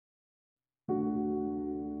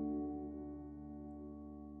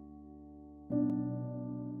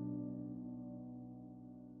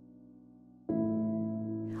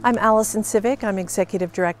I'm Allison Civic. I'm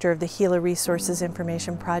Executive Director of the Gila Resources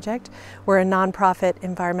Information Project. We're a nonprofit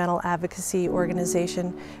environmental advocacy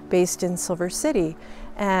organization based in Silver City.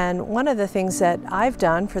 And one of the things that I've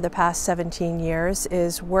done for the past 17 years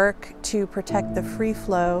is work to protect the free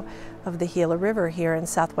flow of the Gila River here in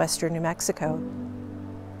southwestern New Mexico.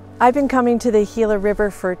 I've been coming to the Gila River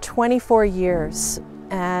for 24 years,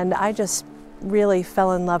 and I just really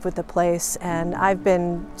fell in love with the place, and I've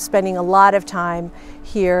been spending a lot of time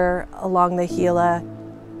here along the Gila.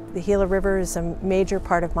 The Gila River is a major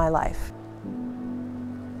part of my life.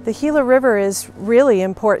 The Gila River is really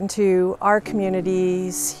important to our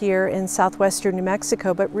communities here in southwestern New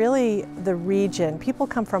Mexico, but really the region. People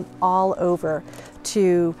come from all over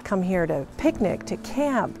to come here to picnic, to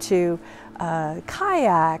camp, to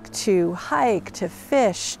kayak, to hike, to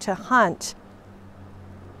fish, to hunt.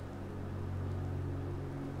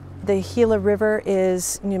 The Gila River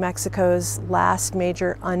is New Mexico's last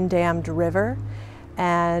major undammed river,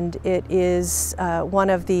 and it is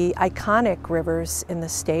one of the iconic rivers in the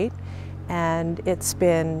state, and it's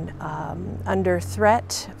been under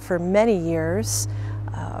threat for many years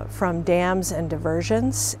from dams and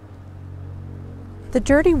diversions. The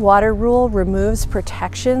Dirty Water Rule removes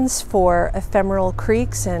protections for ephemeral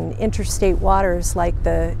creeks and interstate waters like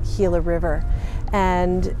the Gila River.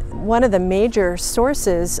 And one of the major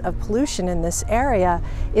sources of pollution in this area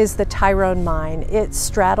is the Tyrone mine. It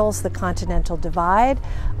straddles the Continental Divide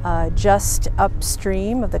just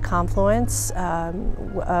upstream of the confluence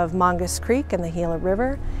of Mongoose Creek and the Gila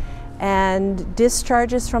River. And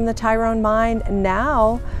discharges from the Tyrone mine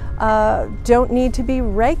now don't need to be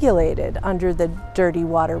regulated under the Dirty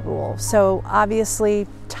Water Rule. So obviously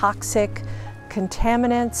toxic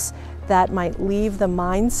contaminants that might leave the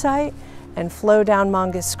mine site and flow down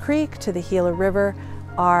Mongoose Creek to the Gila River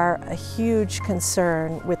are a huge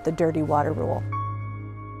concern with the Dirty Water Rule.